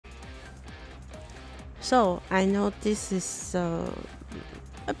So I know this is a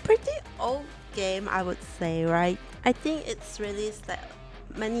pretty old game, I would say, right? I think it's released like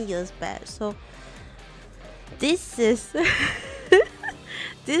many years back. So this is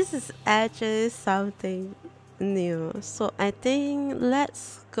this is actually something new. So I think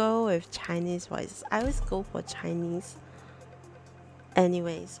let's go with Chinese voices. I always go for Chinese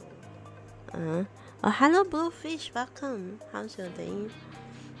anyway. So oh, hello Bluefish, welcome. How's your day?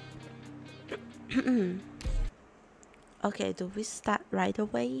 Okay, do we start right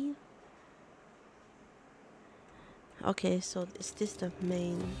away? Okay, so is this the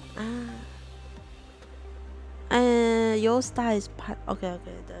main? Your style is part. Okay,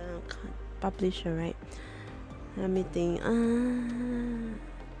 the publisher, right? Let me think.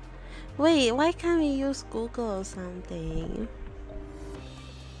 Wait, why can't we use Google or something?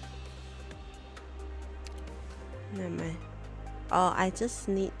 Never mind. Oh, I just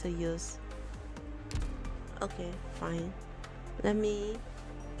need to use. Okay, fine. Let me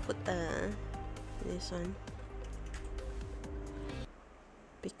put this one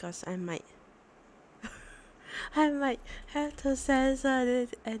because I might have to censor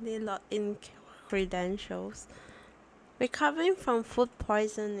any login credentials. Recovering from food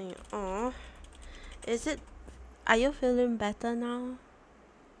poisoning. Oh, is it? Are you feeling better now?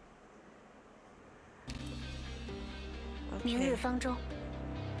 Okay.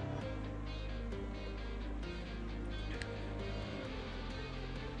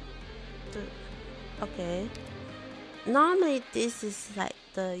 Okay. Normally this is like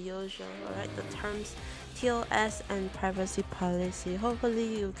the usual, right? The terms TOS and privacy policy.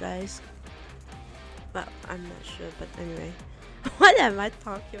 Hopefully you guys. Well, I'm not sure, but anyway. What am I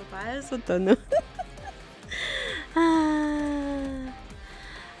talking about? I also don't know.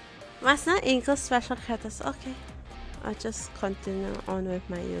 Must not include special characters. Okay. I'll just continue on with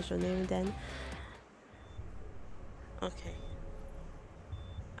my username then. Okay.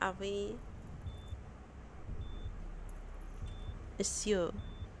 Are we? It's you.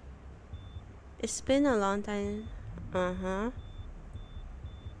 It's been a long time.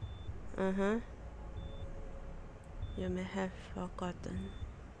 You may have forgotten.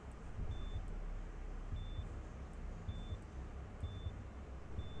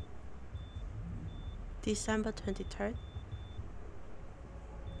 December 23rd.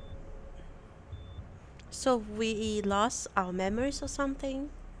 So we lost our memories or something?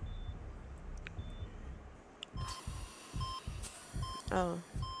 Oh.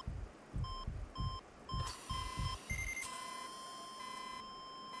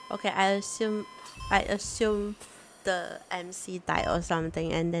 Okay, I assume the MC died or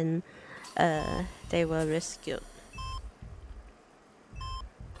something and then they were rescued.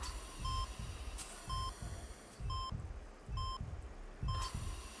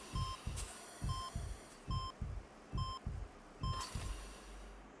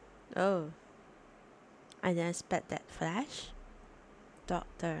 Oh. I didn't expect that flash.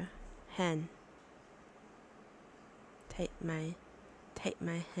 Doctor hand. Take my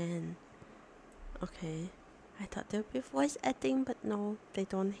hand. Okay. I thought there would be voice acting, but no, they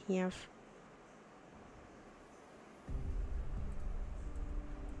don't have.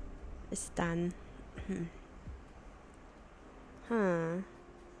 It's done. Huh.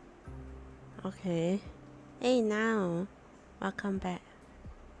 Okay. Hey now. Welcome back.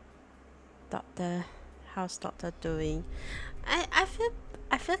 Doctor, how's Doctor doing? I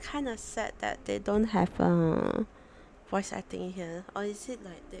feel kind of sad that they don't have voice acting here, or is it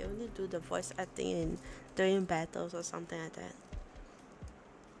like they only do the voice acting during battles or something like that?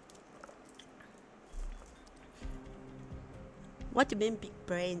 What do you mean big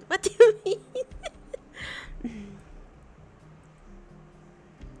brain? What do you mean?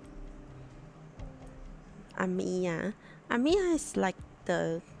 Amiya is like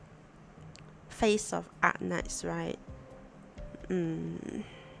the face of Arknights, right?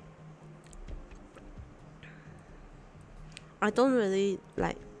 I don't really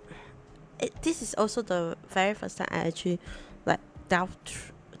like it. This is also the very first time I actually like delve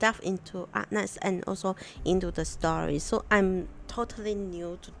into Arknights and also into the story. So I'm totally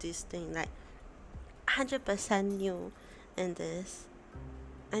new to this thing, like 100% new in this.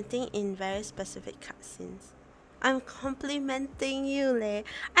 I think in very specific cutscenes. I'm complimenting you, leh.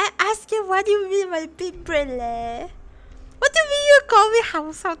 I ask you what do you mean by big brain, leh? What do you mean you call me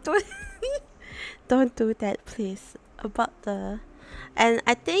house? Don't do that, please. About and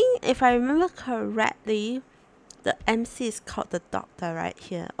I think if I remember correctly, the MC is called the Doctor right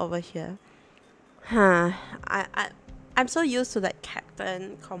here, over here. I'm so used to like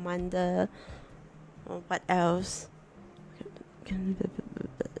Captain, Commander, or what else.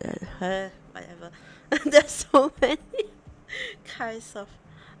 Whatever. whatever. There's so many kinds of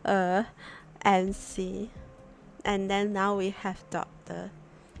MC. And then now we have doctor.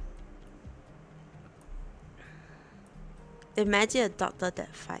 Imagine a doctor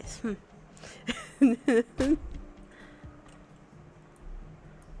that fights.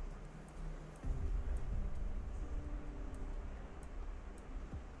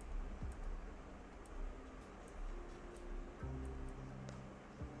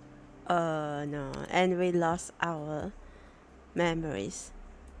 No. And we lost our memories.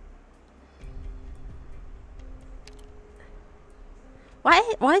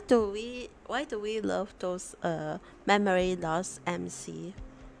 Why do we love those memory loss MC?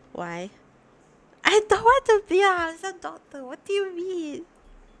 Why? I don't want to be a doctor. What do you mean?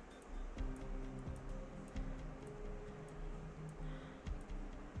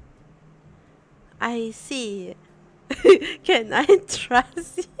 I see. Can I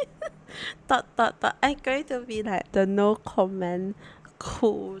trust you? I'm going to be like the no comment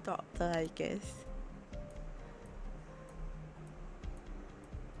cool doctor, I guess.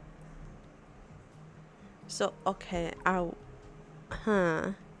 So okay, hello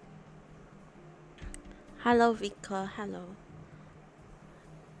Vika, hello.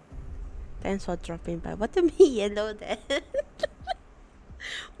 Thanks for dropping by. What do you mean yellow then?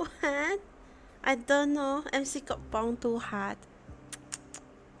 What? I don't know. MC got bound too hard.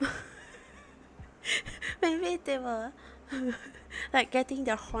 Maybe they were like getting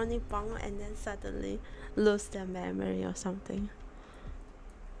their horny bong and then suddenly lose their memory or something.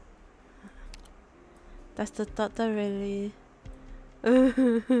 Does the doctor really?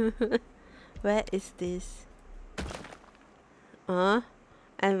 Where is this? And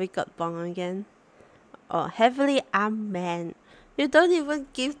we got bong again. Oh, heavily armed man. You don't even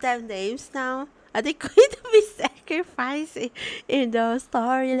give them names now. Are they going to be sacrificing in the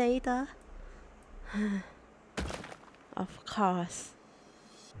story later? Of course.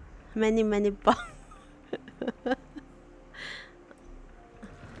 Many bong.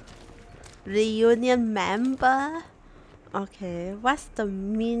 Reunion member? Okay, what's the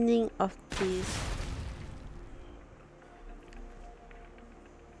meaning of this?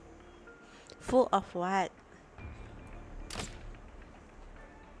 Full of what?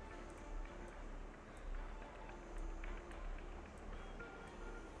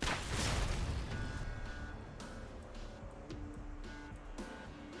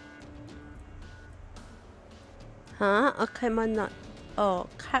 Huh? Okay, man, not. Oh,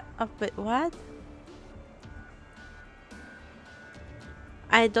 cut up with what?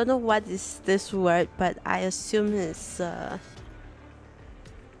 I don't know what is this word, but I assume it's I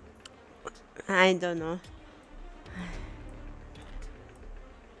don't know.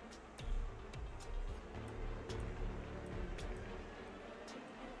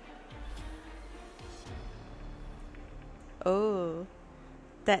 Oh,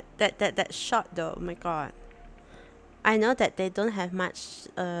 that shot though. Oh my god. I know that they don't have much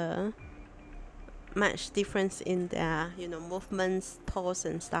difference in their movements, pose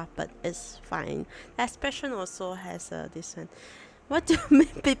and stuff, but it's fine. That expression also has this one. What do you mean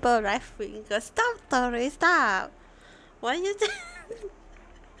people right finger? Stop, Tori, stop. What you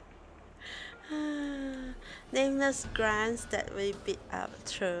Nameless grants that we beat up.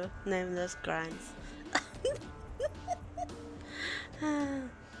 True, nameless grants.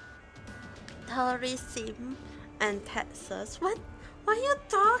 Tori Sim and Texas. What are you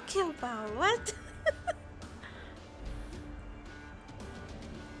talking about? What?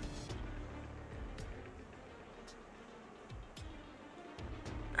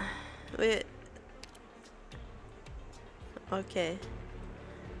 Wait. Okay.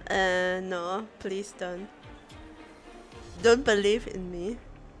 No, please don't. Don't believe in me.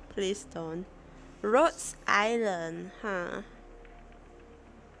 Please don't. Rhodes Island, huh?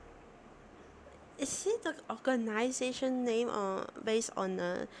 Is it the organization name or based on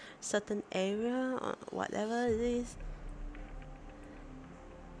a certain area or whatever it is?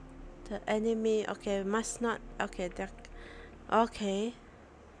 The enemy, okay, must not, okay, okay.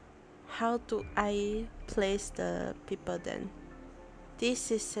 How do I place the people then?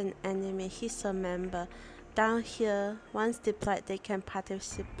 This is an enemy, he's a member. Down here, once deployed, they can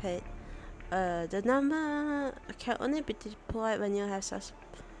participate. The number can only be deployed when you have such.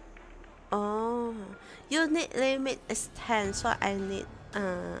 Oh, unit limit is 10, so I need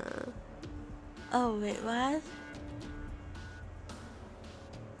oh wait, what?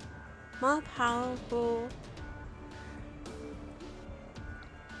 More powerful.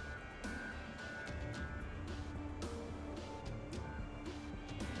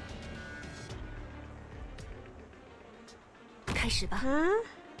 Huh?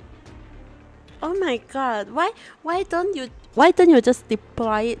 Oh my god, why don't you just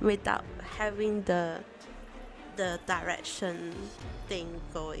deploy it without having the direction thing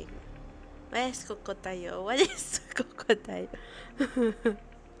going? Where's Kokotayo? What is Kokotayo?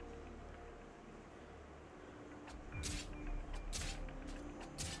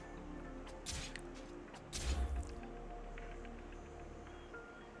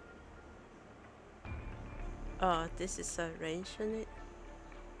 Oh, this is a range on it.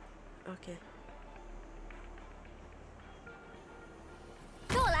 Okay.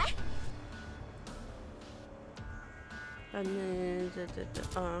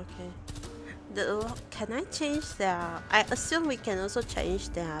 Oh, okay. Can I change their? I assume we can also change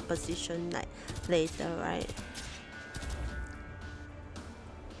their position like later, right?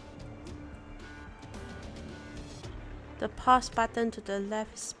 The pause button to the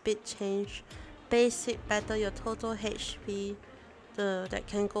left, speed change, basic battle, your total HP, that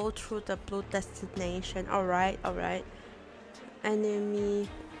can go through the blue destination. Alright. Enemy.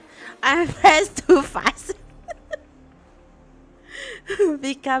 I pressed too fast.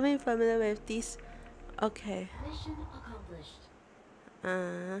 Becoming familiar with this. Okay. Mission accomplished.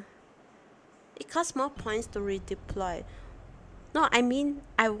 It costs more points to redeploy. No, I mean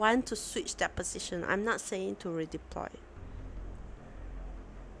I want to switch that position. I'm not saying to redeploy.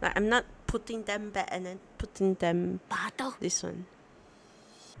 Like I'm not putting them back and then putting them this one.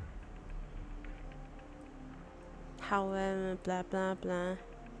 However, blah blah blah.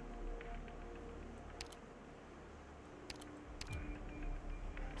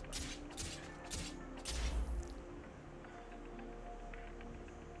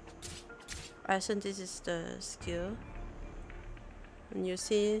 I assume this is the skill. And you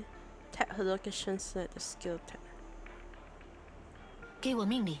see, tap her location, select the skill tab. 给我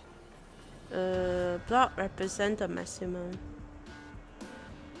命令。Block represent the maximum.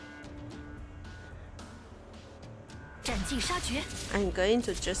 斩尽杀绝。 I'm going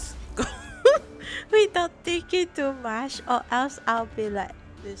to just go without thinking too much, or else I'll be like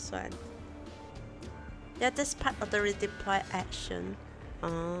this one. Yeah, that's part of the redeploy action.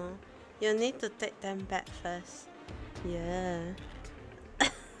 Oh, you need to take them back first. Yeah.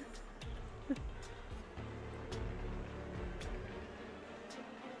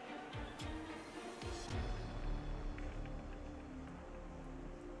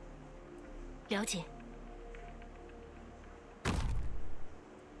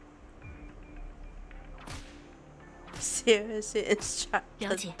 Seriously, instruct the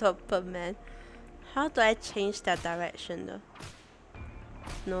Doberman. How do I change that direction though?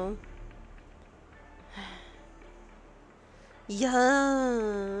 No.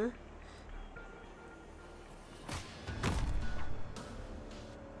 Yeah.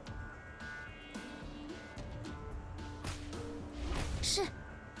 是，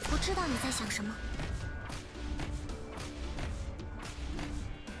我知道你在想什么。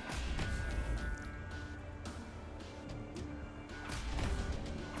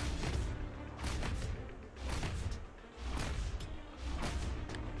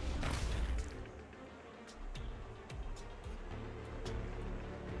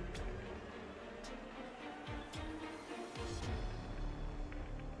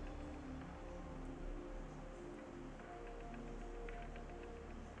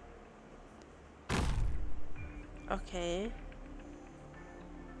Okay.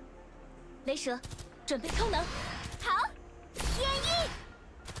 雷蛇，准备充能。好，天翼。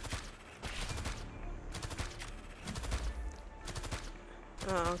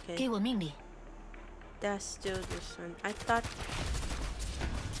Oh, okay. 给我命令。 There's still this one. I thought.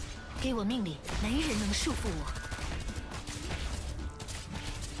 给我命令，没人能束缚我。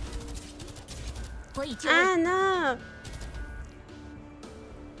我已就位。Ah no.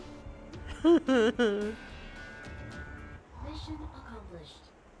 Mission accomplished.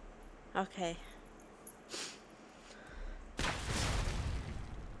 Okay.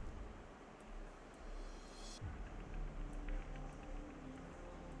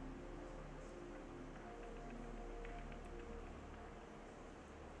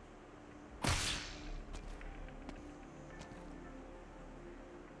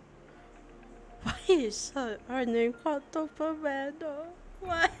 Why is her name called Doberman?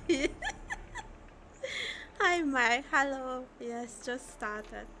 Why? Hi Mike, hello. Yes, just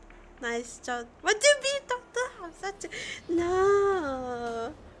started. Nice job. What do you mean, Dr. Hamza?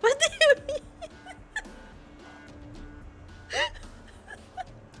 No. What do you mean?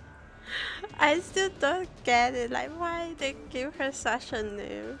 I still don't get it. Like, why they give her such a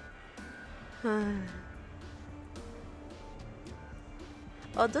name?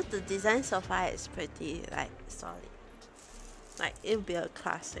 Although the design so far is pretty, like, solid. Like, it'll be a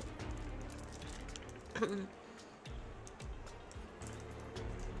classic.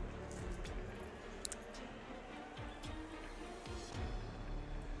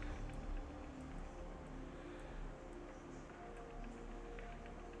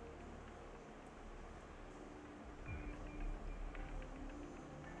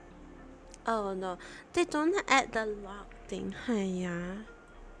 Oh no, they don't add the lock thing. Yeah.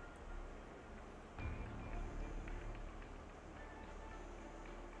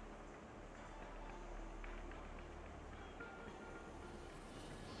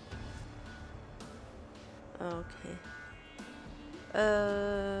 Okay.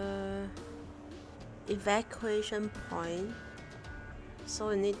 Evacuation point. So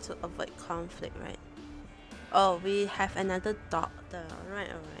we need to avoid conflict, right? Oh, we have another doctor. Alright,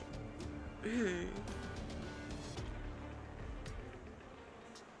 alright.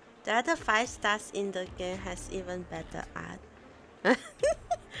 The other 5 stars in the game has even better art.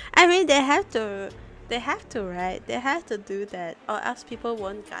 I mean, they have to, right? They have to do that, or else people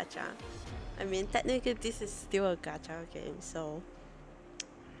won't gacha. I mean, technically, this is still a gacha game, so.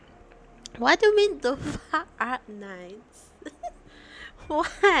 What do you mean the fuck Arknights?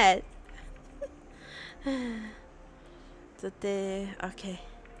 What? Today, okay.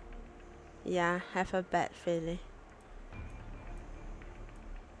 Yeah, have a bad feeling.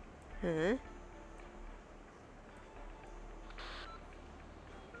 Huh?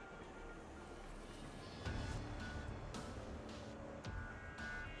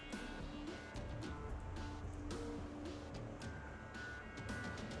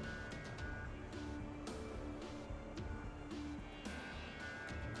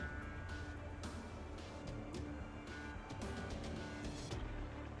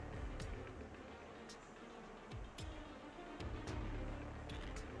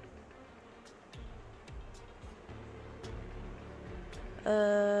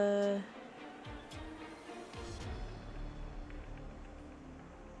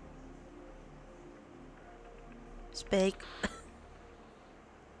 Speak.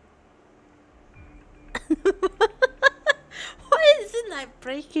 Why is it like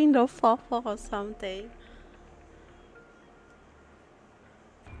breaking the fourth wall or something?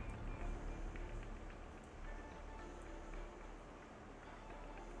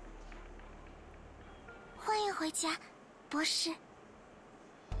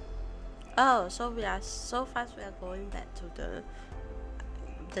 Oh, so we are so fast. We are going back to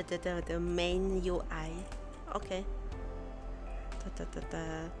the main UI. Okay.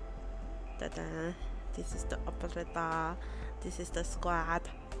 This is the operator. This is the squad.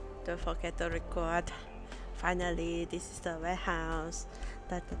 Don't forget to record. Finally, this is the warehouse.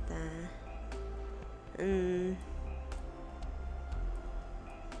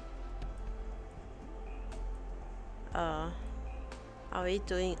 Are we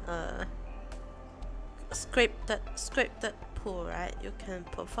doing a scripted pull, right? You can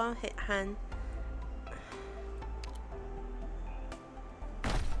perform hit hand.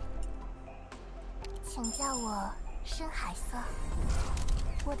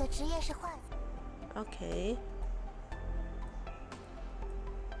 Okay.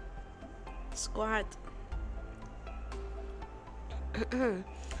 Squad.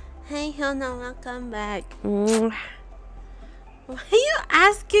 Hey, Hannah, welcome back. Why are you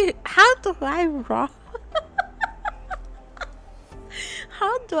asking how do I roll?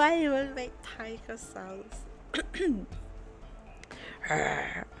 How do I even make tiger sounds?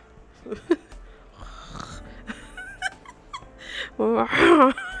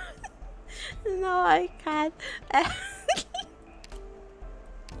 No, I can't.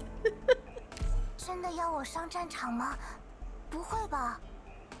 真的要我上战场吗？不会吧。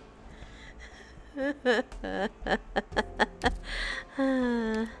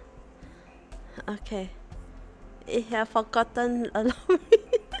Okay. I have forgotten a lot.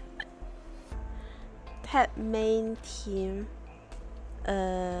 Tab main team.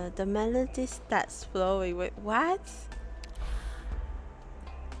 The melody starts flowing. Wait, what?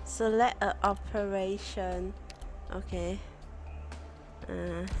 Select an operation. Okay.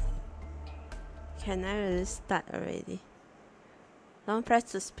 Can I really start already? Don't press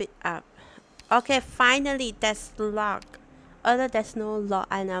to speed up. Okay, finally there's lock. Although there's no lock,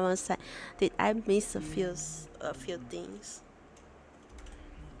 I never said. Did I miss a few things?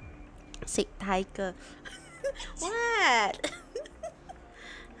 Sick tiger. What?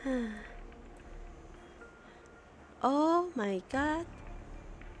 Oh my god.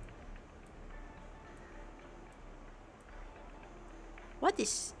 What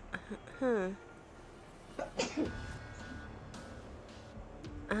is Huh?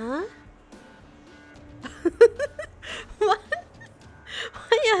 What?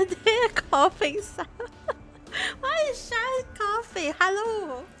 Why are they coughing sound? Why is Sharon coughing?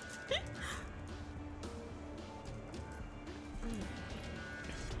 Hello.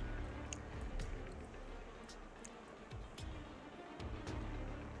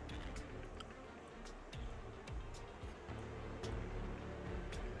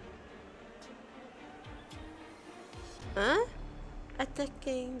 Huh?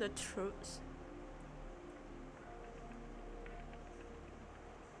 Attacking the troops.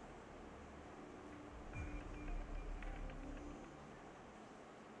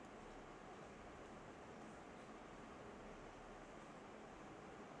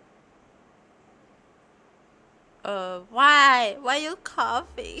 Why? Why you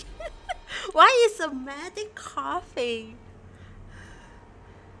coughing? Why is a medic coughing?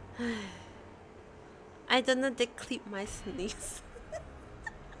 I don't know, they clip my sneeze.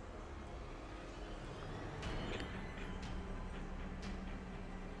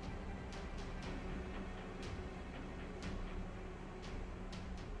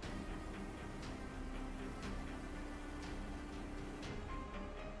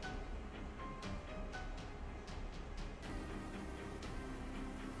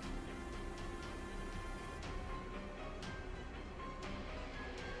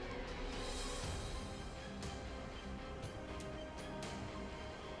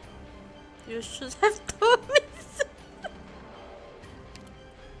 You should have told me so.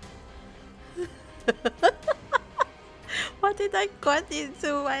 What did I got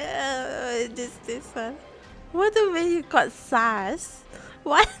into my this one? What do you mean you got SARS?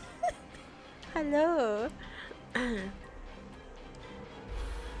 What? Hello.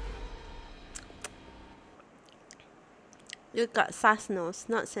 You got SARS nose,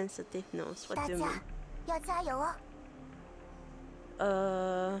 not sensitive nose. What do you mean? 要加油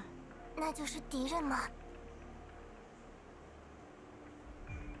哦。那就是敌人吗？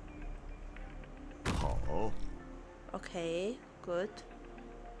好。Okay, good.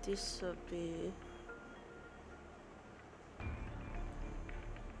 This will be.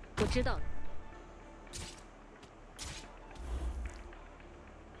 我知道了。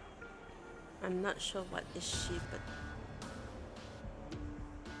I'm not sure what is she, but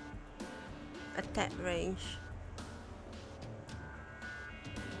attack range.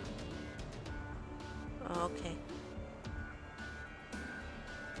 Oh, okay.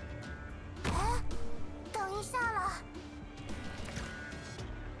 哎，等一下啦！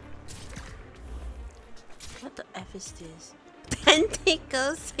 What the F is this?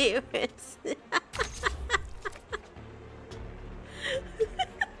 Tentacle series.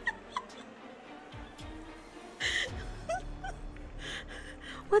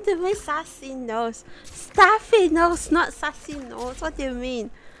 What do you mean sassy nose? Staffy nose, not sassy nose. What do you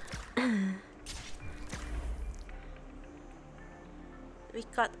mean? We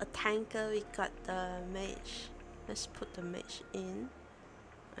got a tanker, we got the mage. Let's put the mage in,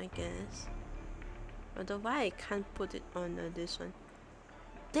 I guess. Although why I can't put it on this one?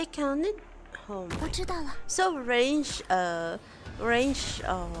 They can only. Oh my. 我知道了。 So range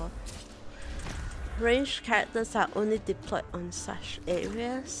characters are only deployed on such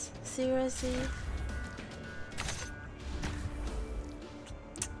areas. Seriously?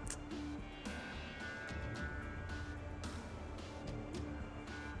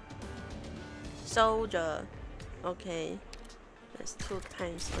 Soldier. Okay. That's 2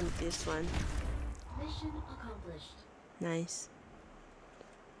 times on this one. Mission accomplished. Nice.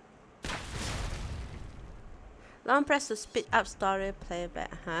 Long press to speed up story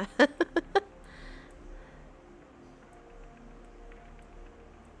playback, huh?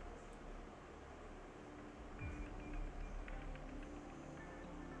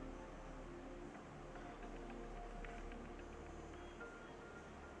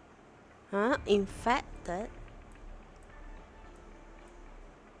 Huh? Infected?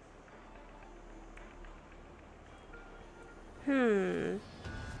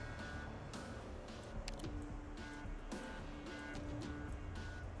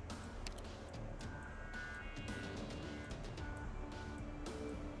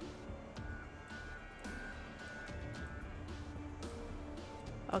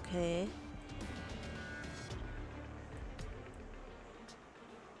 Okay.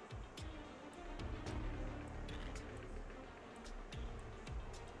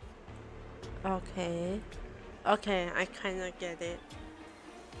 Okay. Okay, I kinda get it.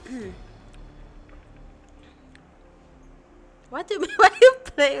 What do you mean? Why you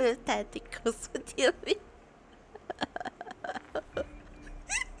play with tentacles? What do you mean?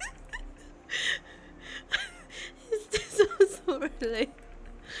 Is this also related?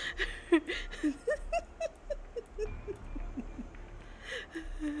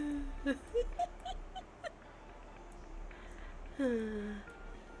 Why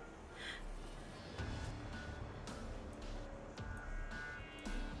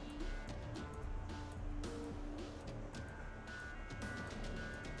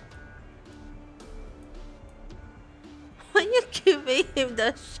you giving him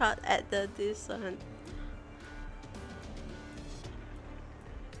the shot at this one?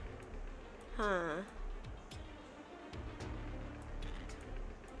 Huh.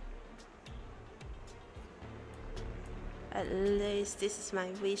 At least this is my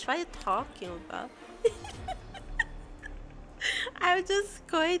wish. What are you talking about? I'm just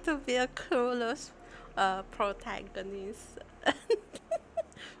going to be a clueless protagonist.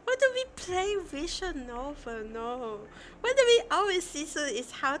 Why do we play Vision Novel? No. Why do we always see so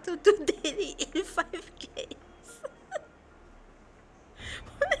is how to do daily in 5 games?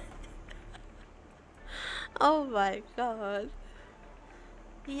 Oh my god.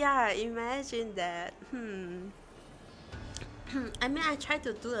 Yeah, imagine that. I mean, I tried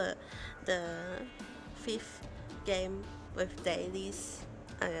to do the 5th game with dailies,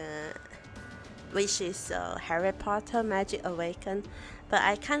 which is Harry Potter Magic Awaken, but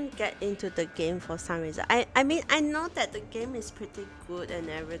I can't get into the game for some reason. I mean, I know that the game is pretty good and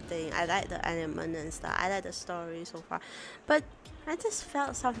everything. I like the element and stuff. I like the story so far, but I just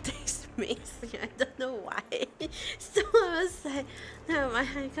felt something's missing. I don't know why. So I was like, no,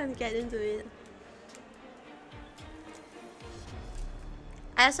 I can't get into it.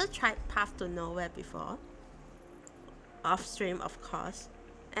 I also tried Path to Nowhere before, off stream of course,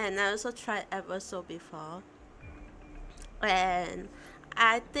 and I also tried Everso before, and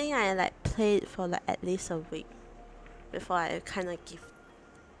I think I like played for like at least a week before I kind of give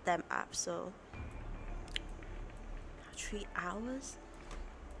them up. So 3 hours.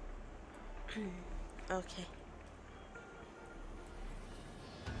 Okay.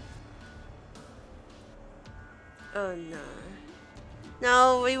 Oh no.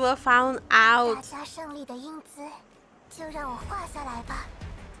 No, we were found out. 大家胜利的英姿，就让我画下来吧。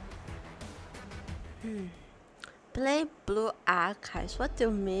Play Blue Archives. What do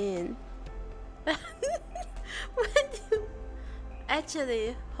you mean? What do you...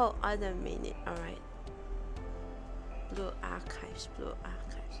 Actually, hold on a minute. Alright. Blue Archives. Blue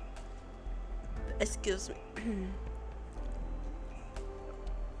Archives. Excuse me.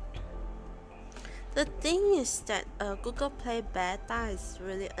 The thing is that Google Play Beta is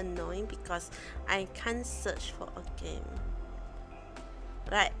really annoying because I can't search for a game.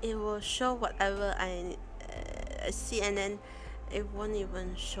 Like it will show whatever I see, and then it won't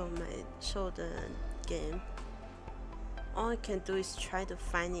even show the game. All I can do is try to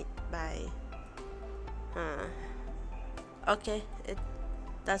find it by. Okay, it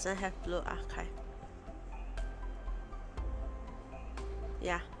doesn't have Blue Archive.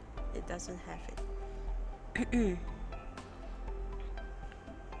 Yeah, it doesn't have it.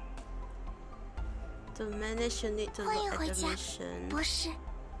 To manage, you need to look at the mission.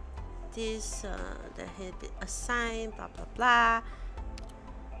 This, the head bit assigned, blah blah blah.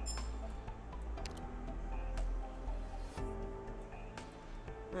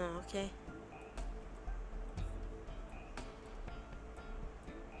 Okay.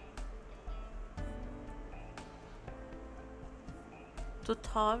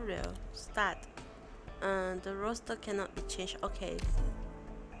 Tutorial start. The roster cannot be changed. Okay.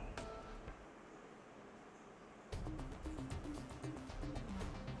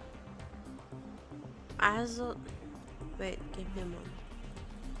 I also wait. Give me a moment.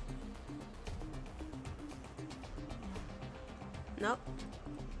 Nope.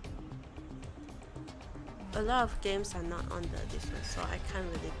 A lot of games are not on this one, so I can't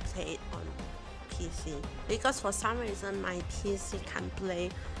really play it on PC because for some reason my PC can't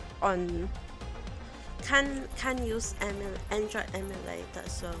play on. Can't use Android emulator,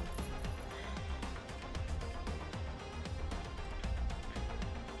 so.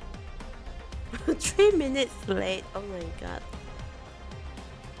 Three minutes late. Oh my god.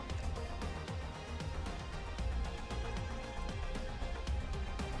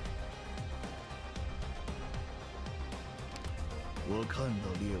我看到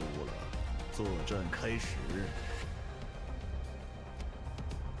猎物了，作战开始。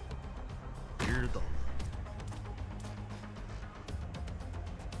知道了。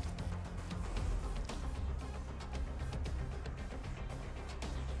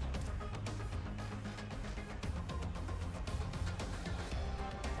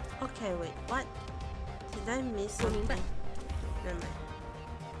Okay, wait, what? Did I miss something? Never mind.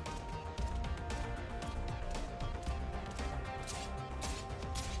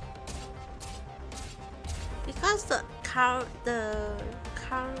 Because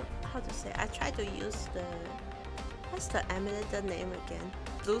how to say. I tried to use the what's the emulator name again?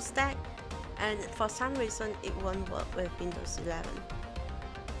 BlueStack, and for some reason it won't work with Windows 11.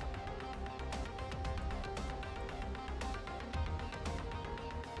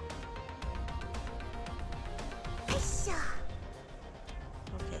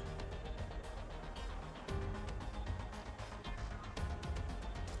 Okay.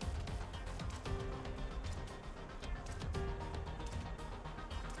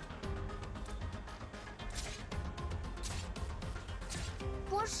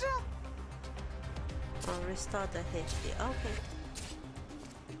 Oh, restore the HD. Okay.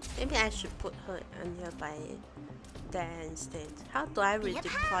 Maybe I should put her on nearby there instead. How do I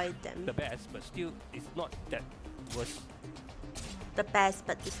redeploy them? The best, but still, it's not that worse. The best,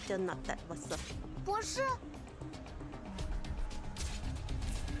 but it's still not that awesome.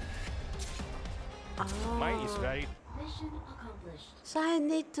 Oh. Mine is very. Mission accomplished. So I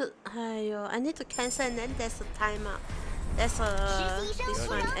need to, I need to cancel, and then there's a timeout. There's a this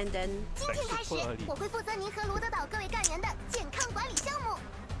one, and then 今天开始，我会负责您和罗德岛各位干员的健康管理项目，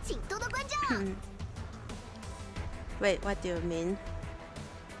请多多关照。wait, what do you mean?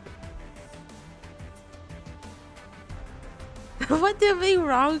 What do you mean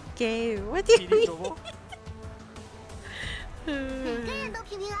wrong game? What do you mean? 每个人都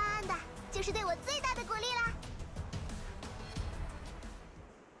平平安安的，就是对我最大的鼓励啦。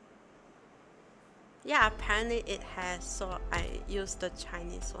 Yeah, apparently it has, so I used the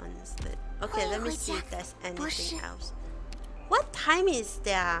Chinese one instead. Okay, let me see if there's anything else. What time is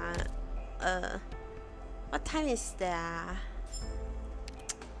their what time is their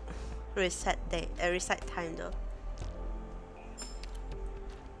reset day? Reset time though.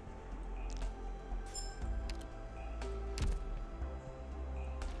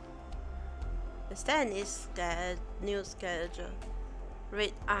 Is there any new schedule?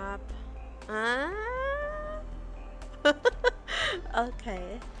 Read up.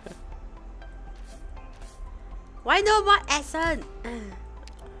 Okay. Why no more accent?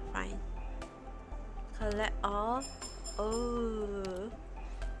 Fine. Collect all. Oh.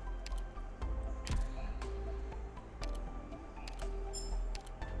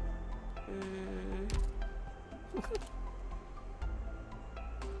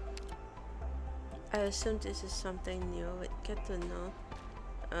 I assume this is something new. Wait, get to know.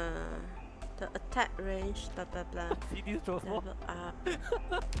 The attack range, blah blah blah. Level up.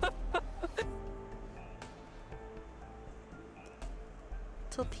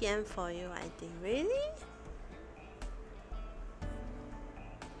 2 PM for you, I think. Really?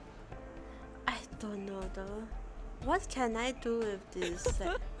 I don't know though. What can I do with this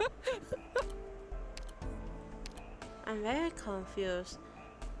set? I'm very confused.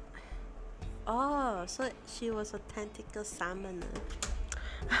 Oh, so she was a tentacle summoner.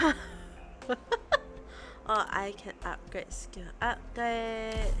 Oh, I can upgrade skill.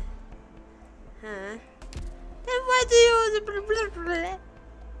 Upgrade. Huh? Then why do you blah, blah, blah?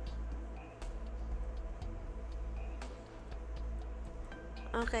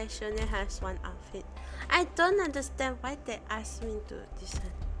 Okay, she only has one outfit. I don't understand why they asked me to this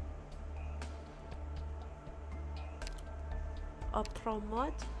one. Or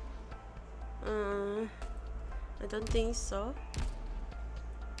promote? I don't think so.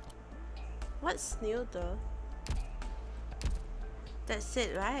 What's new though? That's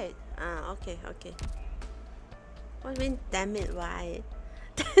it, right? Okay, okay. What do you mean, damn it, why?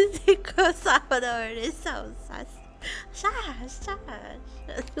 Because I would already so sus. Shush.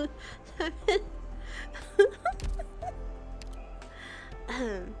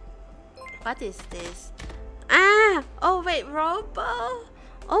 What is this? Oh wait, Robo!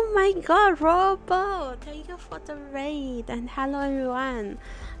 Oh my god, Robo! Thank you for the raid, and hello everyone.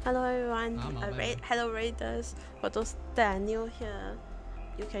 Hello everyone. Hello raiders. For those that are new here,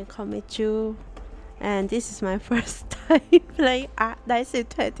 you can call me Ju. And this is my first time playing Arknights in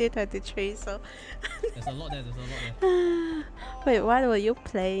 2023, so there's a lot there. Wait, what were you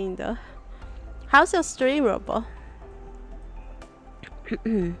playing though? How's your stream, Robo?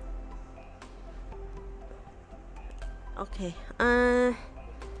 Okay.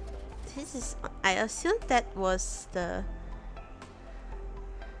 This is. I assume that was the.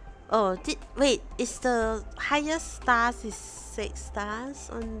 Oh, wait? Is the highest stars is 6 stars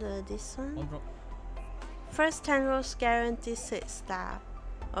on this one? First 10 rows guarantee 6 star.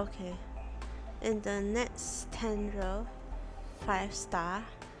 Okay. And the next 10 row 5 star.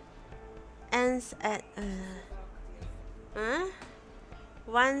 Ends at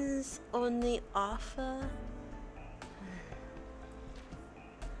One's only offer.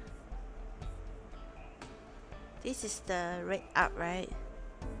 This is the rate up, right?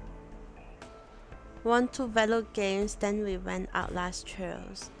 won 2 Velo games, then we went Outlast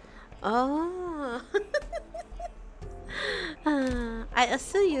Trails. Oh. I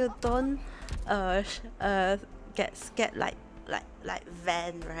assume you don't get scared like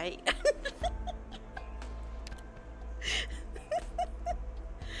Van, right?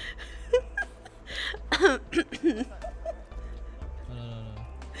 No.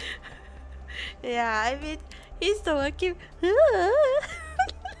 Yeah, I mean he's the one keep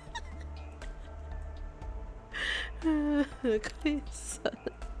亏死了。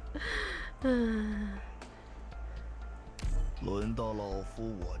轮到老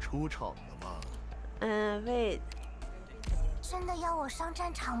夫我出场了吗？ Wait. 真的要我上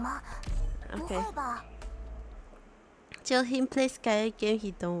战场吗？不 Okay. 会吧？ Tell him play scary game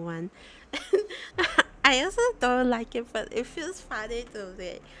he don't want. I also don't like it, but it feels funny to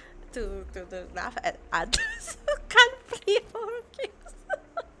laugh at others who can't play horror games.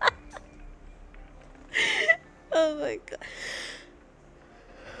 Oh my god.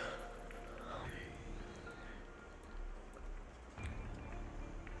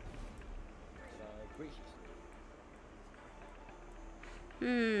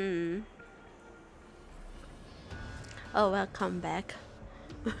 Oh, welcome back.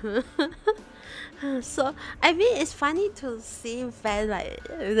 So, I mean, it's funny to see Van like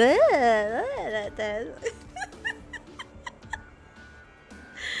that.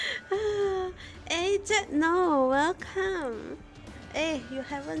 Hey, Jet, no, welcome. Hey, you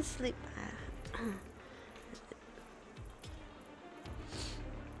haven't slept.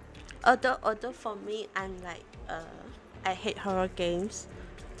 Although for me, I'm like, I hate horror games.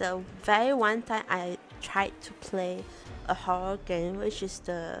 The very one time I tried to play a horror game, which is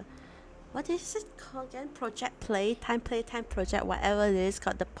the, what is it called again? Project Playtime Project, whatever it is,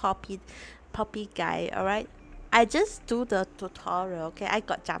 called the Poppy guy. Alright, I just do the tutorial. Okay, I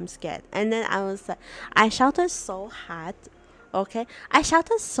got jump scared, and then I was like, I shouted so hard. Okay, I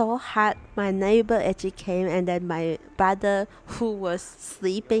shouted so hard. My neighbor actually came, and then my brother, who was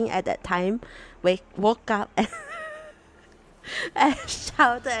sleeping at that time, woke up and. And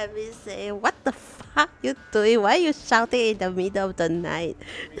shouted at me saying, "What the fuck you doing? Why you shouting in the middle of the night?"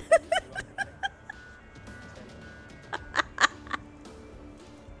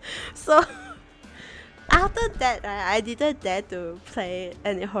 So after that, I didn't dare to play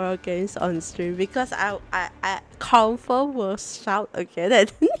any horror games on stream because I confirm will shout again.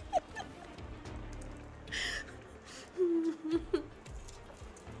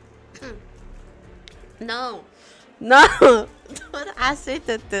 No. No, don't ask me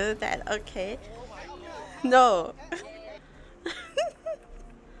to do that, okay? No.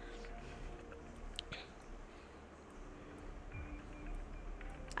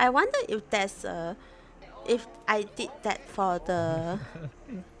 I wonder if there's a, if I did that for the,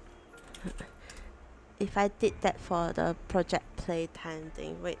 if I did that for the Project Playtime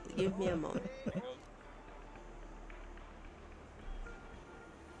thing. Wait, give me a moment.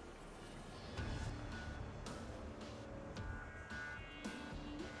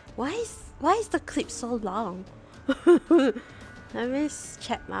 Why is the clip so long? Let me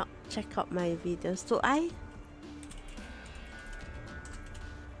check out my videos. Do I?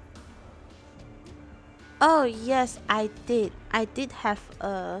 Oh yes, I did. I did have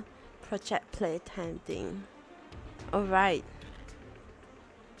a Project Playtime thing. Alright.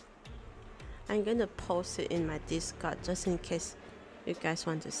 I'm gonna post it in my Discord just in case you guys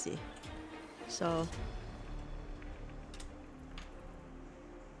want to see. So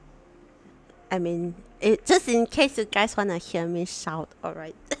I mean, just in case you guys want to hear me shout,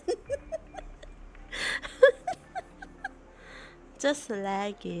 alright? Just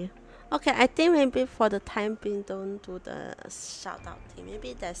laggy. Okay, I think maybe for the time being, don't do the shout out thing.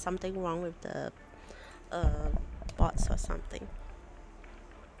 Maybe there's something wrong with the bots or something.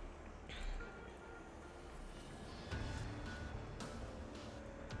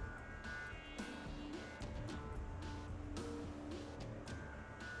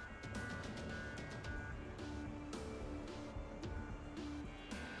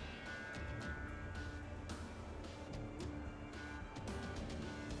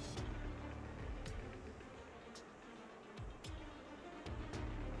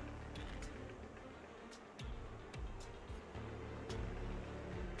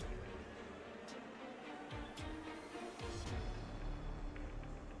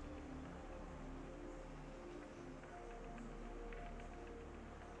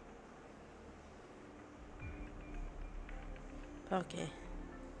 Okay.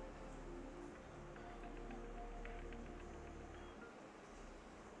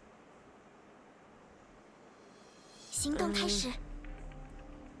 行动开始。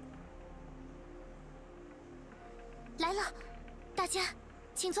来了，大家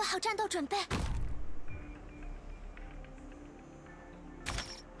请做好战斗准备。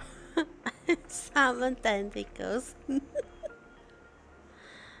Summon tentacles.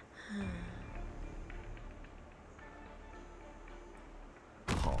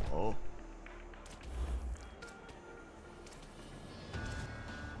 好，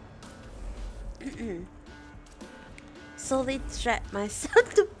 Slowly drag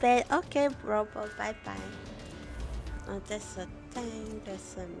myself to bed. Okay, Robo, bye bye. Oh, there's a tank,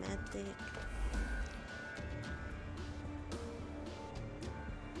 there's a medic.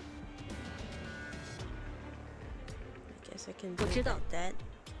 I guess I can do like that.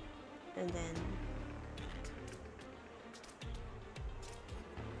 And then.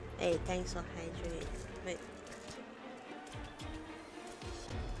 Hey, thanks for hydrate. Wait.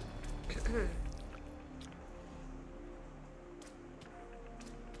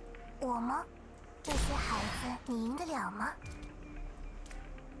 我吗？这些孩子，你赢得了吗？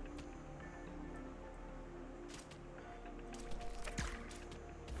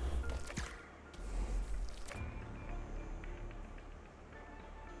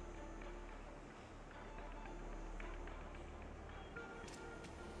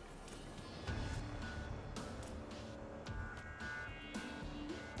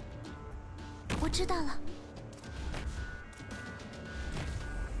我知道了。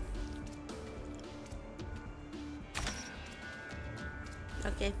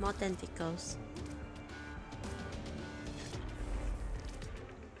 Okay, more tentacles.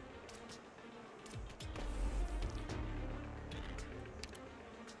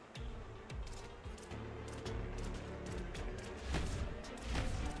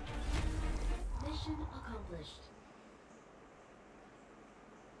 Mission accomplished.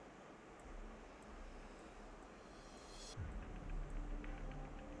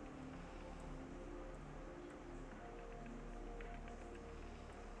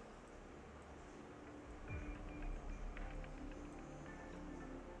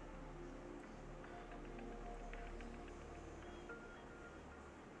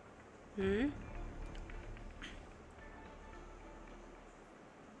 Hmm?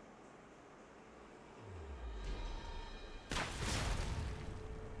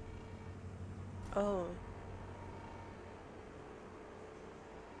 Oh.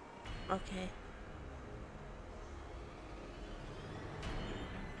 Okay.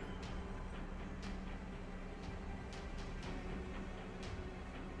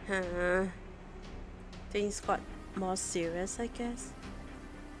 Things got more serious, I guess.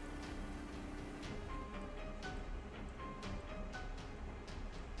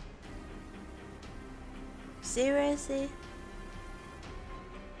 Seriously?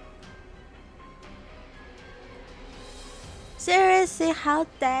 Seriously, how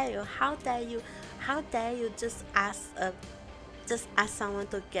dare you? How dare you? How dare you just ask someone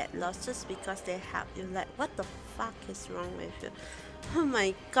to get lost just because they help you? Like, what the fuck is wrong with you? Oh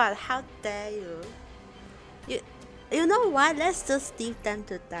my god, how dare you? You know what? Let's just leave them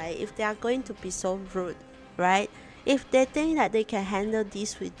to die if they are going to be so rude, right? If they think that they can handle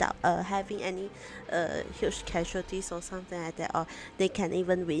this without having any huge casualties or something like that, or they can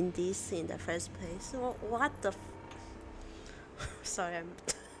even win this in the first place. So what the sorry,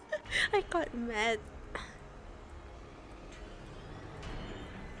 I got mad. “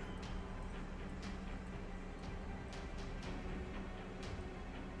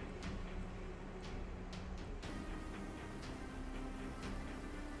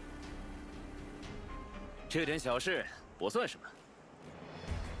这点小事不算什么。”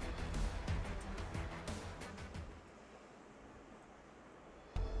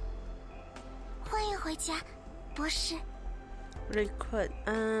 欢迎回家，博士。 Recruit.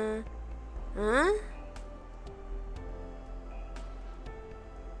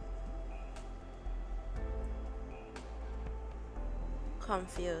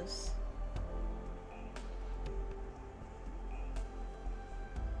 Confused.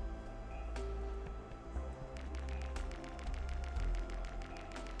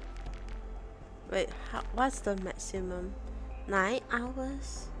 Wait, what's the maximum? 9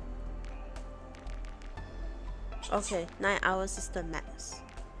 hours? Okay, 9 hours is the max.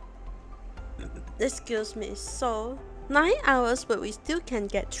 Excuse me, so 9 hours but we still can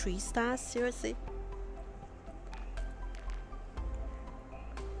get 3 stars? Seriously?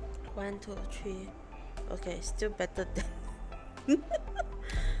 1, 2, 3. Okay, still better than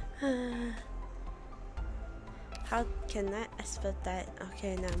how can I expedite?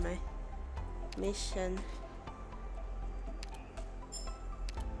 Okay, never mind. Mission.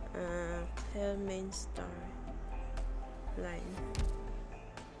 Clear main story line.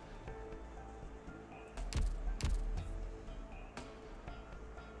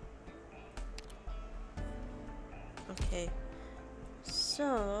 Okay,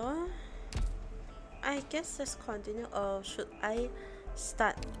 so I guess let's continue, or should I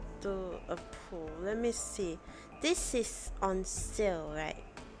start to a pool? Let me see. This is on sale, right?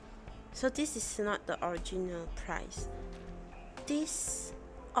 So this is not the original price. This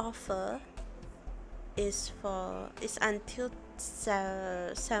offer is until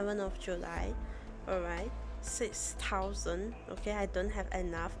 7th of July. Alright, 6,000. Okay, I don't have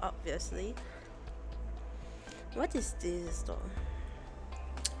enough, obviously. What is this though?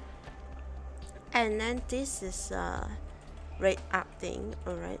 And then this is a rate up thing.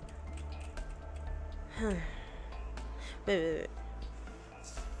 Alright. Wait.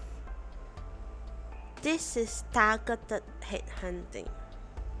 This is targeted headhunting.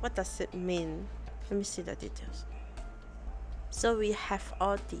 What does it mean? Let me see the details. So we have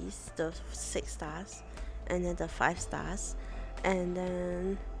all these, the 6 stars and then the 5 stars, and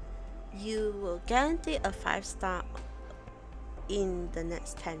then you will guarantee a 5-star in the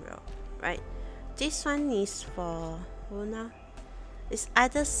next 10 row, right? This one is for who now? It's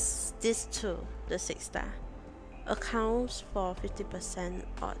either these two, the 6-star accounts for 50%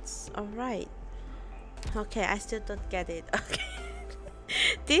 odds. Alright. Okay, I still don't get it. Okay.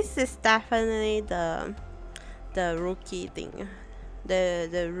 This is definitely the rookie thing,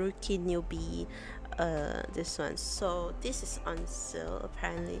 the rookie newbie, this one. So this is on sale.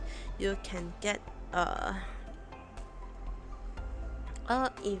 Apparently you can get all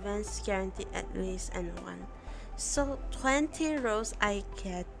events guaranteed at least and one. So 20 rows I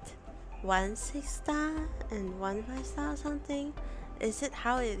get 1 6-star and 1 5-star or something. Is it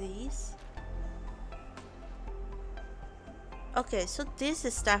how it is? Okay, so this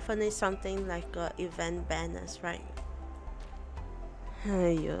is definitely something like event banners, right?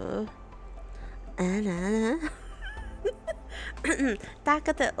 Ayo.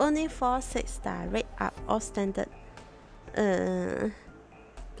 Targeted only for 6-star, rate up or standard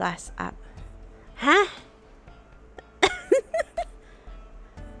blast up. Huh?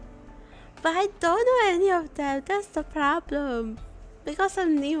 But I don't know any of them, that's the problem. Because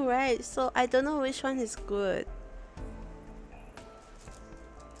I'm new, right? So I don't know which one is good.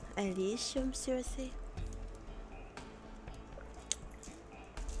 Elysium, seriously?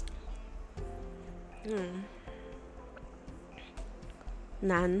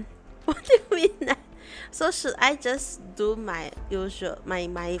 None. What do you mean none? So should I just do my usual,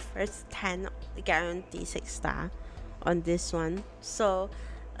 my first 10 guarantee 6-star on this one? So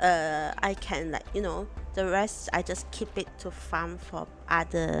I can, like, you know, the rest I just keep it to farm for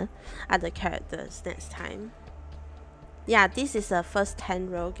other characters next time. Yeah, this is a first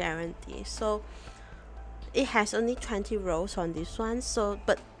 10 row guarantee, so it has only 20 rows on this one. So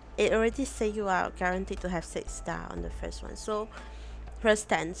but it already say you are guaranteed to have 6-star on the first one, so first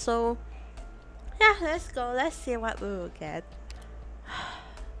 10. So yeah, let's go, let's see what we will get.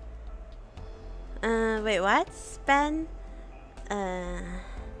 Wait, what? Spend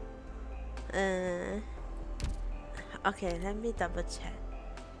okay, let me double check.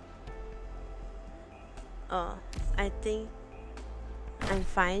 Oh, I think I'm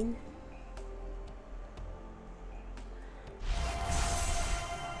fine.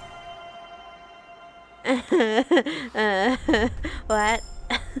 What?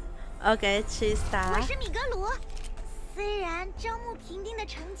 Okay, 7-star. 我是米格鲁，虽然招募评定的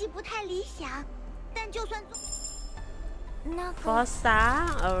成绩不太理想，但就算做那个 4-star,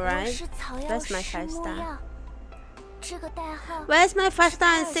 我 alright. 是草药 Where's my 石 5-star? 墨药，这个代号。 Where's my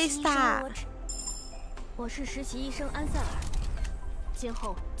 5-star 是 and 他有医生 6-star? 我是实习医生安塞尔，今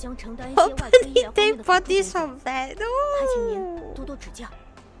后将承担一些外科医疗方面 Opening 的 for 辅助 this 工 one 作， bad. 还请您多多指教。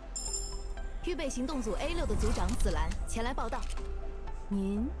预备行动组 A6的组长紫兰前来报道。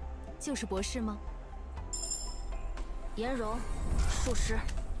您就是博士吗？颜荣，术师。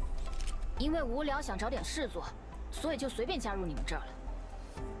因为无聊想找点事做，所以就随便加入你们这儿了。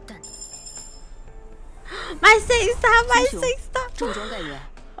但 My 6-star, my 英雄 6-star. 重装队员，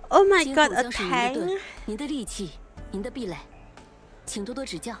 Oh my 今 god, 后 a 将是您的盾 tank. 您的利器，您的壁垒，请多多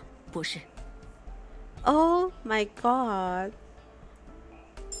指教，博士。 Oh my god.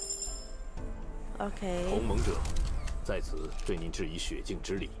 Okay. 同盟者，在此对您致以雪敬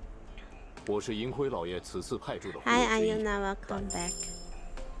之礼。我是银辉老爷此次派驻的护卫 Hi, 之一。 Ayuna, welcome back.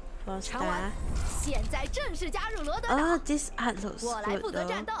 长 4-star. 完，现在正式加入罗德岛。 Oh, this art looks 我来负 good 责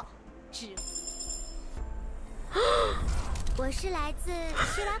战 though. 斗。指我是来自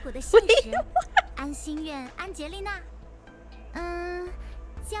施拉谷的信使，安心院安杰丽娜。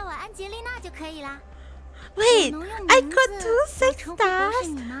叫我安杰丽娜就可以啦。Wait, 能用 I 名 got 字 two 来 six 称呼都是 stars.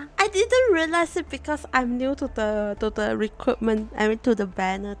 你吗？ I didn't realize it because I'm new to the recruitment. I mean to the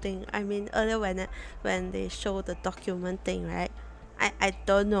banner thing. I mean earlier when they show the document thing, right? I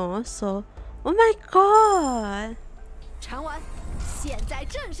don't know. So, oh my god. 传完，现在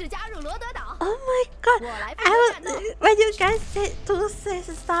正式加入罗德岛。 Oh my god. 我来负 I 责战斗。 was, when you guys said two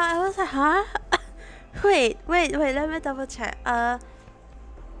six stars, I was like, huh? Wait, let me double check.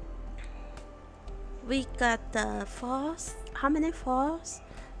 We got the fours. How many fours?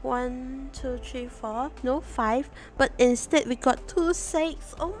 1, 2, 3, 4. No, 5. But instead we got 2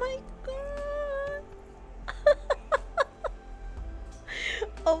 6. Oh my god.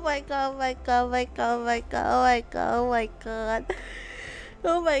 Oh my god, oh my god, oh my god, oh my god, oh my god, oh my god.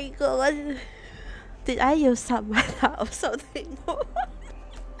 Oh my god. Did I use up my luck or something?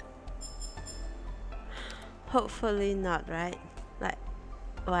 Hopefully not, right? Like,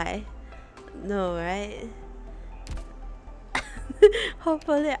 why? No, right?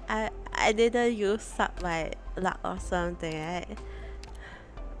 Hopefully I didn't use up my luck or something, right?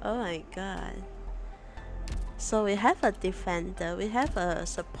 Oh my god. So we have a defender, we have a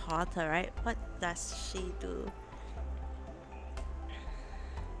supporter, right? What does she do?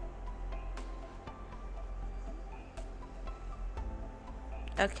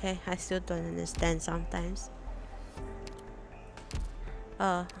 Okay, I still don't understand sometimes.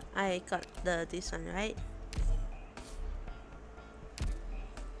 Oh, I got this one, right?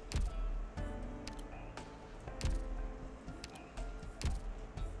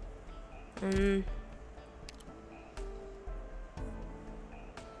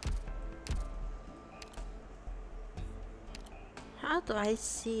 How do I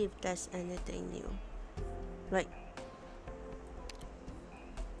see if there's anything new? Like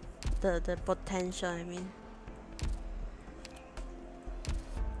the potential, I mean.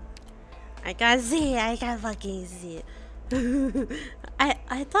 I can't see it, I can't fucking see it.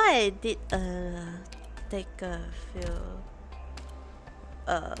 I thought I did take a few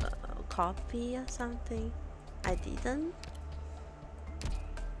copy or something. I didn't.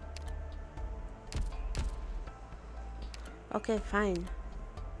 Okay, fine.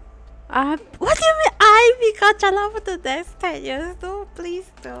 What do you mean I got Chala for the next 10 years? No, please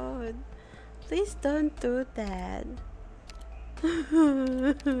don't. Please don't do that.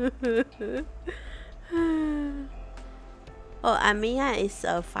 Oh, Amiya is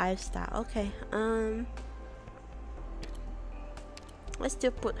a 5-star. Okay. Let's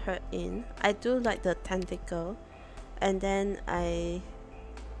still put her in. I do like the tentacle, and then I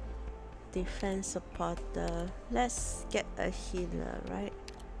defense supporter. Let's get a healer, right?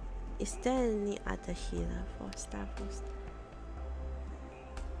 Is there any other healer for Star Boost?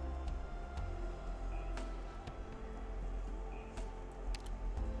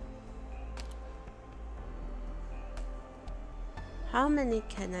 How many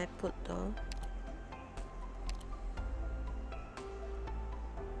can I put though?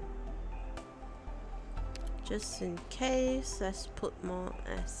 Just in case, let's put more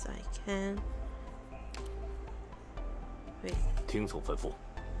as I can. Wait. 听从吩咐。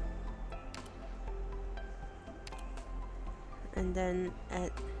 And then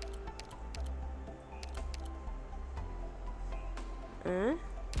add. Huh?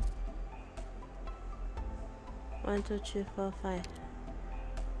 1, 2, 3, 4, 5.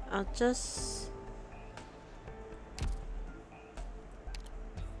 I'll just.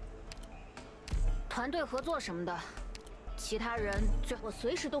团队合作什么的，其他人我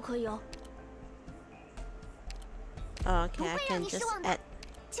随时都可以哦。 Oh, okay, I can just add.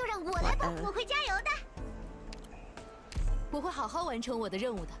 就让我来帮，我会加油的。我会好好完成我的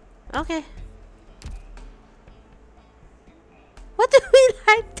任务的。 Okay. What do we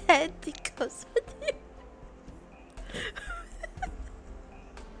like tentacles? What do you...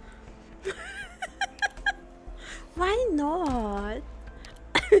 Why not?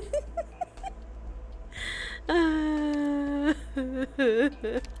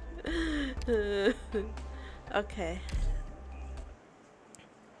 Okay.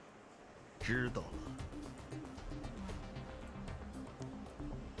 知道了。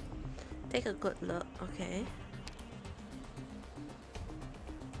 Take a good look. Okay.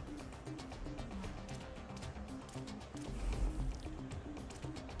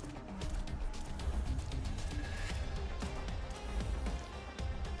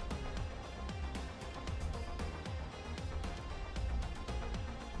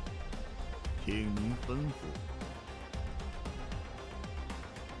 "听您吩咐。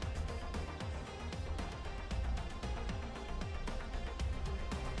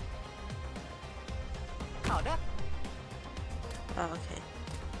 Oh, okay.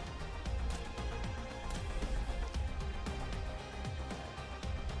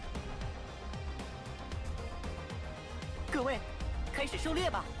 各位，开始狩猎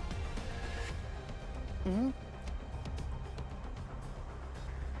吧。嗯。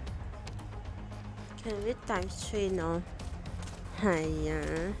 Can we times 3 no？ 係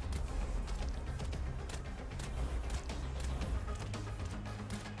啊。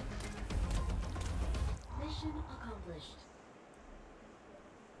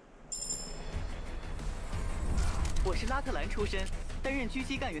我是拉特兰出身，担任狙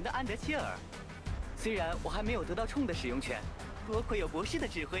击干员的安德切尔。虽然我还没有得到铳的使用权，多亏有博士的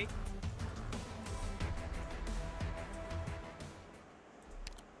指挥。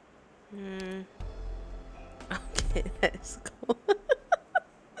嗯。Okay, let's go.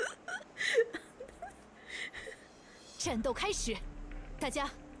 战斗开始，大家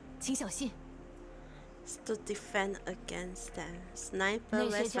请小心。To defend against them, sniper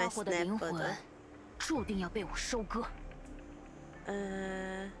那些 with 家 my 伙的灵 sniper. 魂注定要被我收割。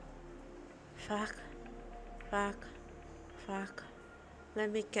Fuck. Let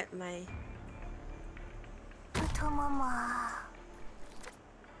me get my. 偷摸摸。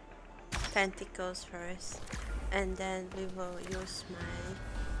 tentacles first, and then we will use my.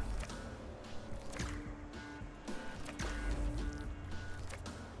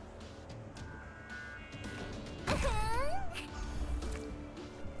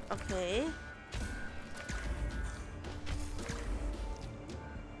 Okay.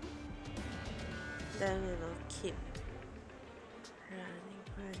 Then we will keep running.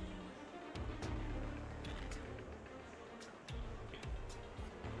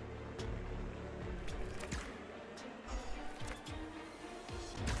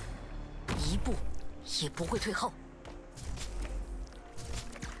 一步也不会退后。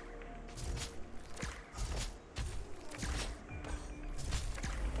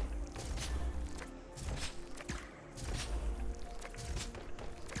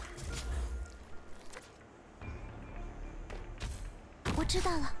我知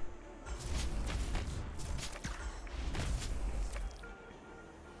道了。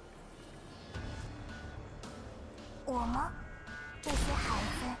我吗？这些孩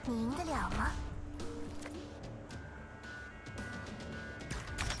子，你赢得了吗？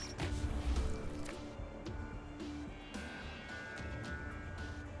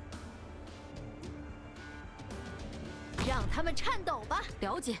让他们颤抖吧。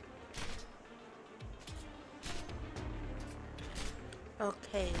了解。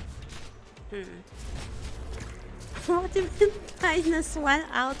 Okay. What do you mean -1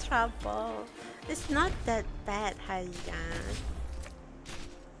 ultra ball? It's not that bad, Haiyan.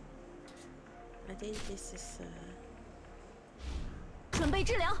 I think this is 准备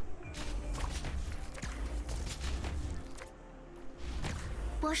治疗。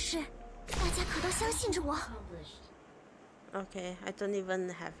博士，大家可都相信着我。 Okay, I don't even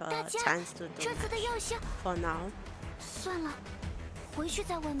have a 大家， chance to do 这次的 much 药效， for now. 算了，回去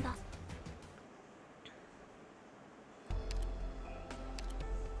再问吧。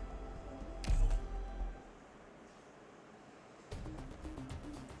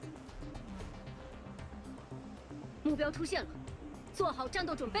目标出现了，做好战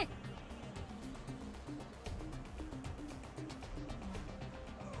斗准备。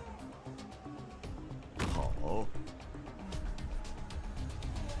好，我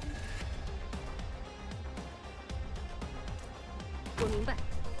明白。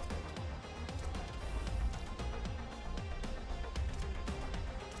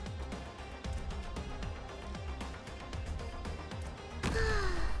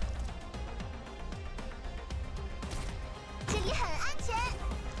这里很安全。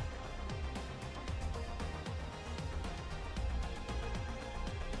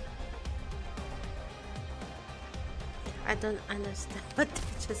 I don't understand what they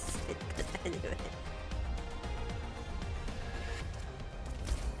just said, but anyway.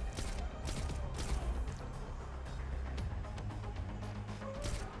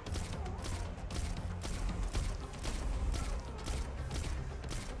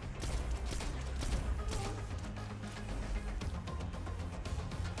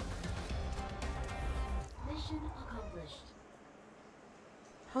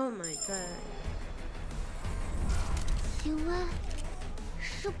 Oh my god. 请问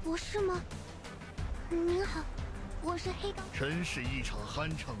是博士吗？您好，我是黑帮。真是一场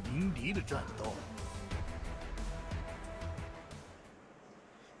酣畅淋漓的战斗。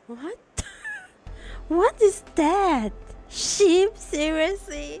 What? What is that? Sheep?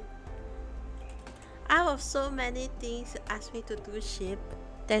 Seriously? Out of so many things, ask me to do sheep.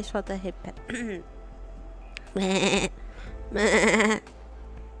 Thanks for the hip.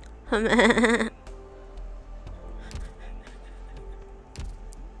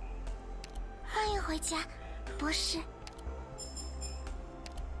 欢迎回家，博士。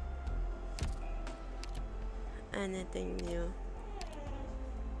anything new.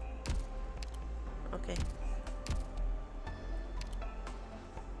 Okay.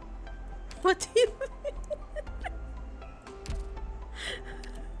 What do you mean?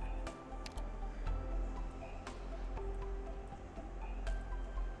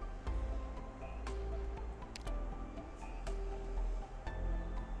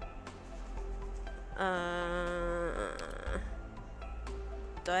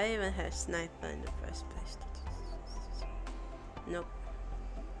 Do I even have sniper in the first place? Nope.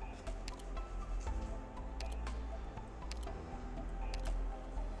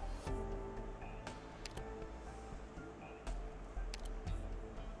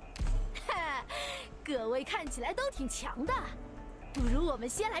哈，各位看起来都挺强的，不如我们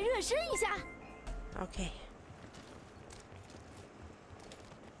先来热身一下。Okay.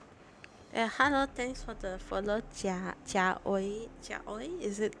 Hello, thanks for the follow, Jia Oi.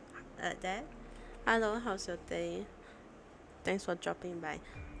 Is it that? Hello, how's your day? Thanks for dropping by.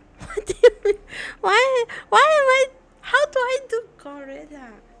 What do you mean? Why am I? How do I do gorilla?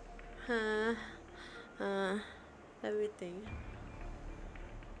 Everything.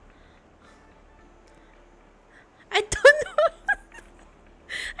 I don't know.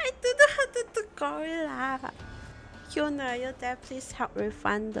 I don't know how to do gorilla. Hyuna, you there? Please help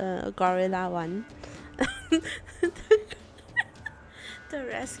refund the gorilla one. The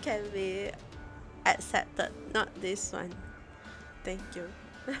rest can be accepted, not this one. Thank you.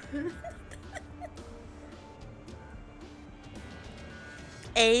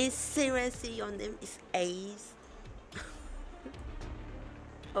 Ace, seriously, your name is Ace.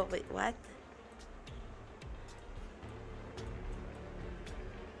 Oh wait, what?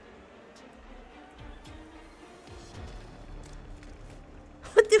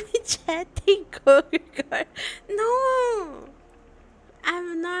 What do we chatting? No,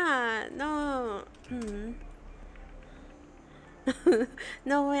 I'm not. No.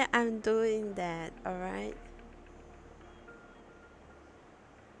 No way I'm doing that, alright?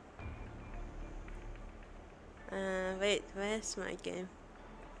 Wait, where's my game?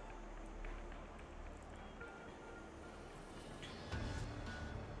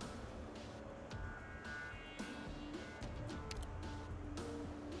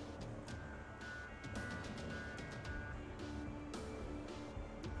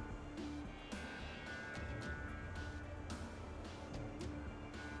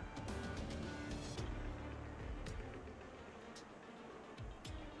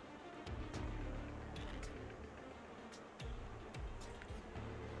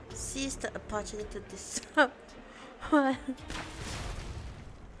 Seize the opportunity to disrupt. What?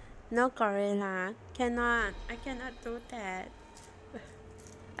 No gorilla. Cannot. I cannot do that.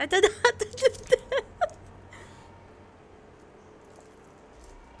 I don't know how to do that.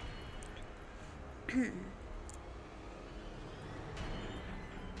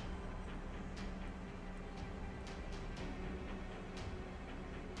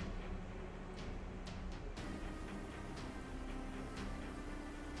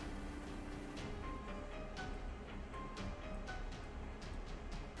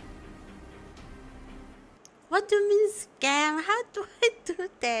 What do you mean scam? How do I do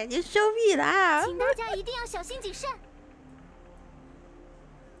that? You show me lah. 请大家一定要小心谨慎。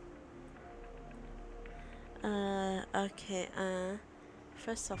Okay.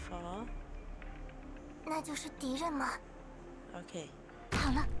 First of all. 那就是敌人吗？ Okay.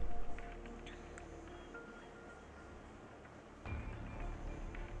 好了。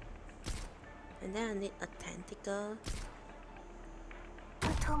And then I need a tentacle. 偷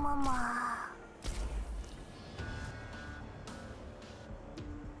偷摸摸。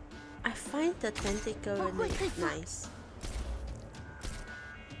 I find the tentacle really nice.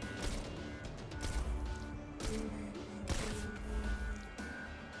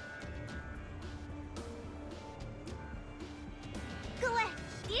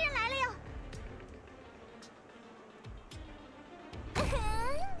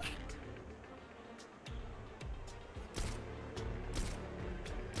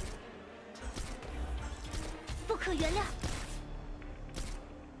 Hello.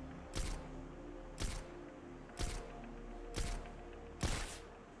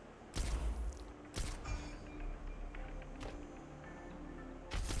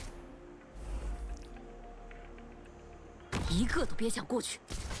 一个都别想过去，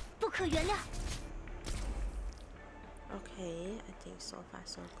不可原谅。 Okay, I think so far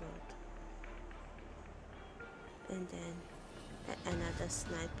so good. And then another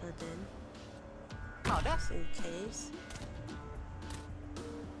sniper then. 好的。 Just in case.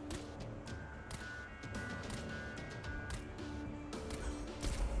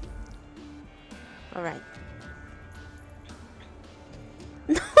 Alright.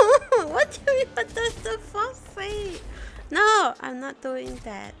 but that's the first thing. No, I'm not doing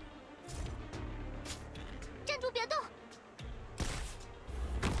that. 站住，别动。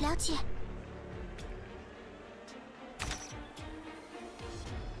了解。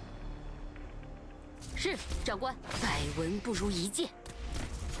是，长官。百闻不如一见。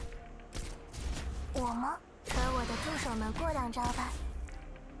我吗？和我的助手们过两招吧。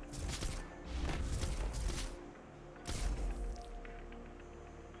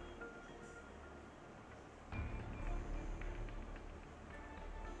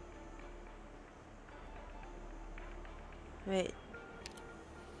 Wait.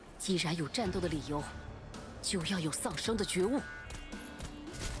 既然有战斗的理由，就要有丧生的觉悟。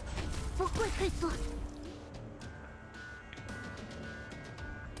不会退缩。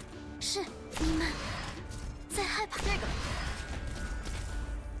是你们在害怕这个。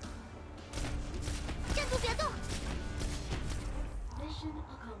站住，别动！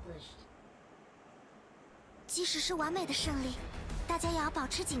即使是完美的胜利，大家也要保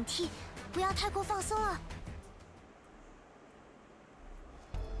持警惕，不要太过放松了。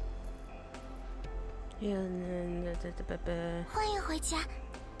 欢迎回家，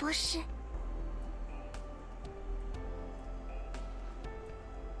博士。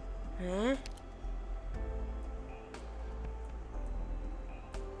嗯？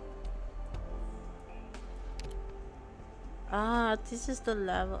 Ah, this is the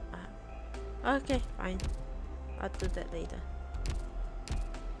level up. Okay, fine. I'll do that later.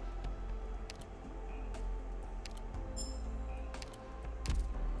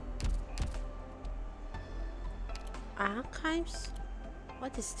 Archives?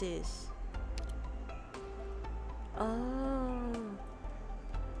 What is this? Oh.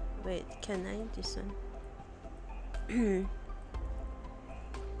 Wait, can I this one?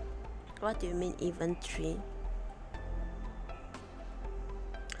 What do you mean inventory?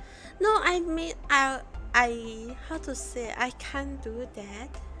 No, I mean I how to say, I can't do that.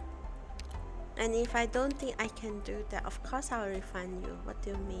 And if I don't think I can do that, of course I'll refund you. What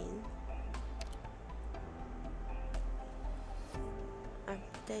do you mean?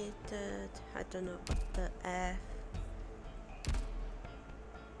 Updated, I don't know what the F.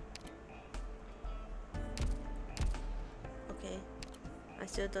 Okay, I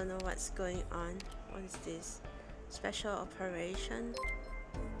still don't know what's going on. What is this? Special operation?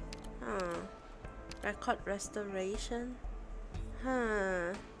 Huh. Record restoration?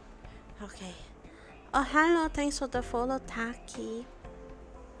 Huh. Okay. Oh, hello, thanks for the follow, Taki.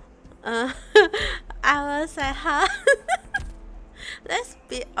 I was like, huh? Let's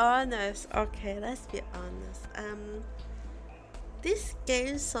be honest. Okay, let's be honest. This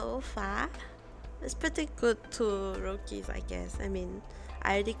game so far is pretty good to rookies, I guess. I mean,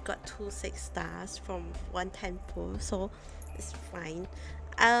 I already got 2 6 stars from 1 temple, so it's fine.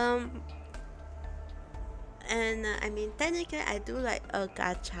 And I mean, technically, I do like a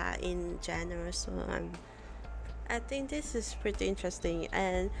gacha in general, so I think this is pretty interesting.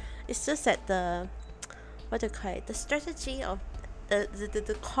 And it's just that the what do you call it? The strategy of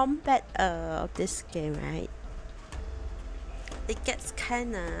the combat of this game, right? It gets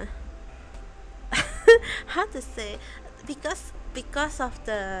kinda how to say, because of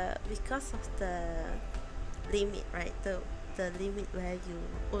the limit, right? The limit where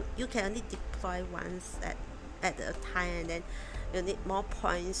you can only deploy once at a time, and then you need more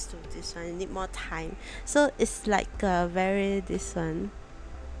points to this one, you need more time, so it's like very this one.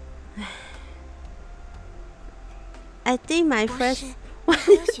 I think my first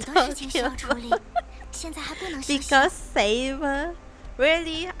because Saber,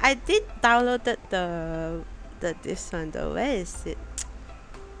 really, I did downloaded the this one though. Where is it?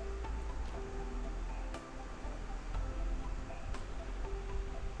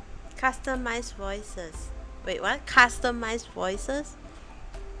 Customized voices. Wait, what? Customized voices?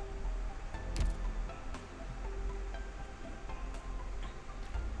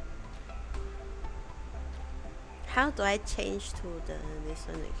 How do I change to this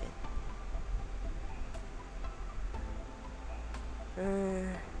one again?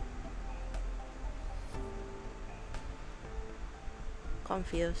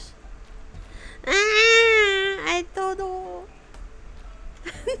 Confused. I don't know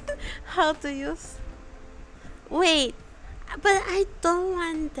how to use. Wait, but I don't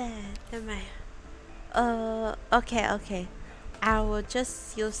want that. Am I? Okay. I will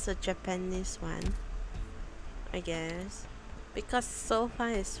just use the Japanese one, I guess, because so far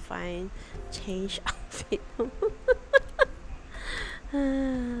it's fine. Change outfit.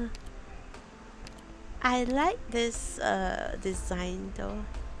 I like this design though,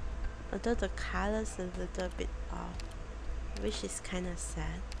 although the colors a little bit off, which is kind of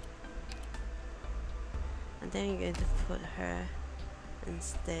sad. And then you're going to put her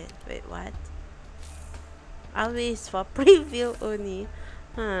instead. Wait, what? Always for preview only.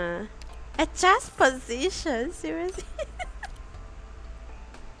 Huh. Adjust position? Seriously?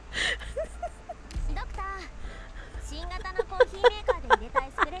 ドクター、新型のコーヒーメーカーで入れた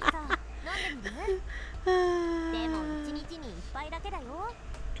エスプレッソ飲んでみる？でも1日に1杯だけだよ。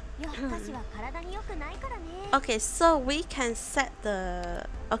夜更かしは体に良くないからね。Okay, so we can set the...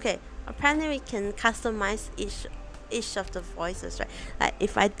 Okay, apparently we can customize each of the voices, right? Like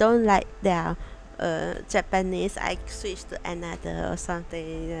if I don't like their Japanese, I switch to another or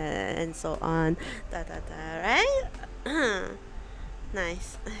something, and so on. Right?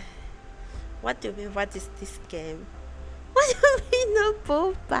 Nice. What do you mean? What is this game? What do you mean no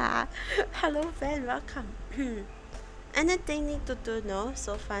boba? Hello Ben, welcome. Anything need to do? No?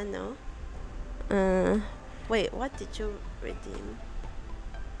 So far no? Wait, what did you redeem?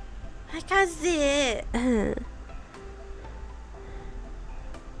 I can't see it.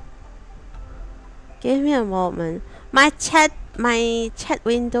 Give me a moment. My chat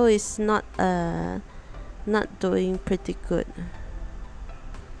window is not doing pretty good.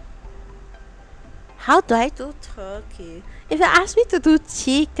 How do I do turkey? If you ask me to do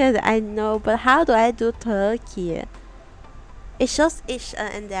chicken, I know, but how do I do turkey? It shows each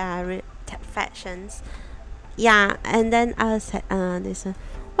and their factions. Yeah, and then I was like, this one.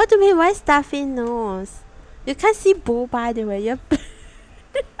 What do you mean? Why stuffy nose? You can't see Boo, by the way. You're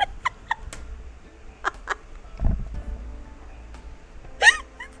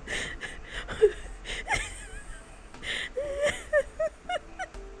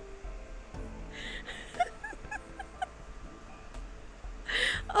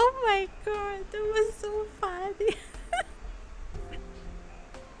oh my god, that was so funny.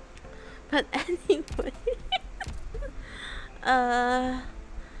 But anyway,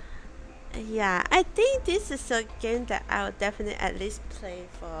 yeah, I think this is a game that I'll definitely at least play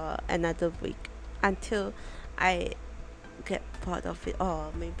for another week until I get bored of it,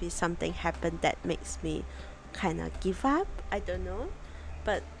 or maybe something happened that makes me kind of give up. I don't know,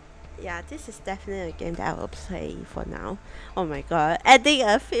 but yeah, this is definitely a game that I will play for now. Oh my god, adding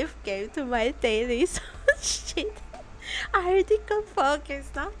a 5th game to my daily shit. I already got 4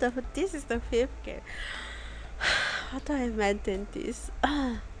 games now, but this is the 5th game. How do I maintain this?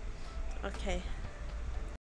 Okay.